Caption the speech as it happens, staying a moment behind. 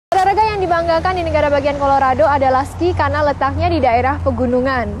dibanggakan di negara bagian Colorado adalah ski karena letaknya di daerah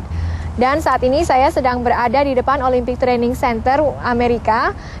pegunungan. Dan saat ini saya sedang berada di depan Olympic Training Center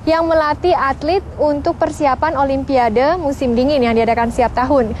Amerika yang melatih atlet untuk persiapan Olimpiade musim dingin yang diadakan setiap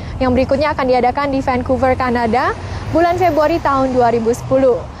tahun. Yang berikutnya akan diadakan di Vancouver, Kanada, bulan Februari tahun 2010.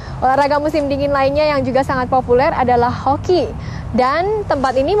 Olahraga musim dingin lainnya yang juga sangat populer adalah Hoki. Dan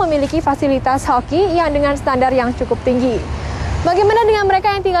tempat ini memiliki fasilitas hoki yang dengan standar yang cukup tinggi. Bagaimana dengan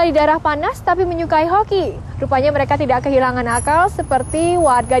mereka yang tinggal di daerah panas tapi menyukai hoki? Rupanya mereka tidak kehilangan akal seperti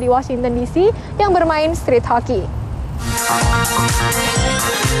warga di Washington DC yang bermain street hockey.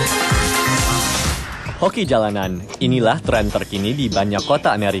 Hoki jalanan, inilah tren terkini di banyak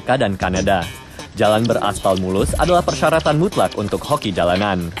kota Amerika dan Kanada. Jalan beraspal mulus adalah persyaratan mutlak untuk hoki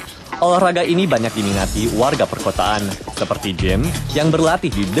jalanan. Olahraga ini banyak diminati warga perkotaan, seperti gym yang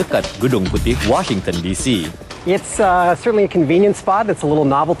berlatih di dekat Gedung Putih Washington DC. It's certainly a convenient spot. It's a little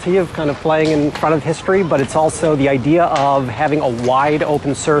novelty of kind of playing in front of history, but it's also the idea of having a wide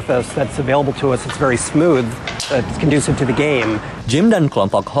open surface that's available to us. It's very smooth, it's conducive to the game. Jim dan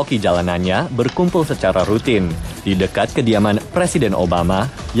kelompok hoki jalanannya berkumpul secara rutin di dekat kediaman Presiden Obama,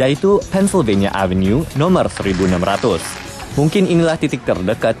 yaitu Pennsylvania Avenue nomor 1600. Mungkin inilah titik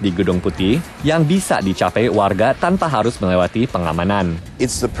terdekat di Gedung Putih yang bisa dicapai warga tanpa harus melewati pengamanan.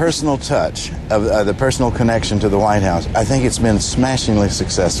 It's the personal touch of the personal connection to the White House. I think it's been smashingly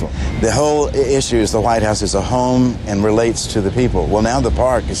successful. The whole issue is the White House is a home and relates to the people. Well, now the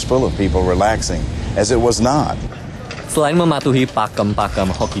park is full of people relaxing, as it was not. Selain mematuhi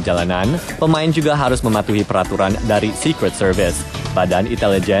pakem-pakem hoki jalanan, pemain juga harus mematuhi peraturan dari Secret Service, badan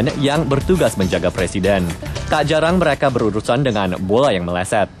intelijen yang bertugas menjaga presiden. Tak jarang mereka berurusan dengan bola yang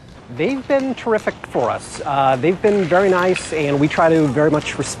meleset. They've been terrific for us. They've been very nice, and we try to very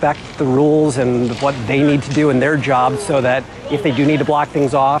much respect the rules and what they need to do in their job so that if they do need to block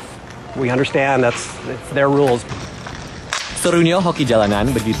things off, we understand it's their rules. Serunya hoki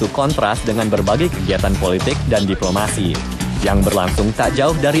jalanan begitu kontras dengan berbagai kegiatan politik dan diplomasi yang berlangsung tak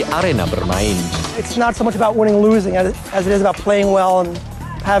jauh dari arena bermain. It's not so much about winning or losing as it is about playing well and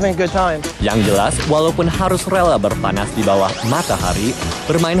having a good time. Yang jelas, walaupun harus rela berpanas di bawah matahari,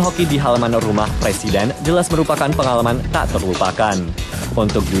 bermain hoki di halaman rumah presiden jelas merupakan pengalaman tak terlupakan.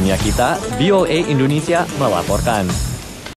 Untuk Dunia Kita, VOA Indonesia melaporkan.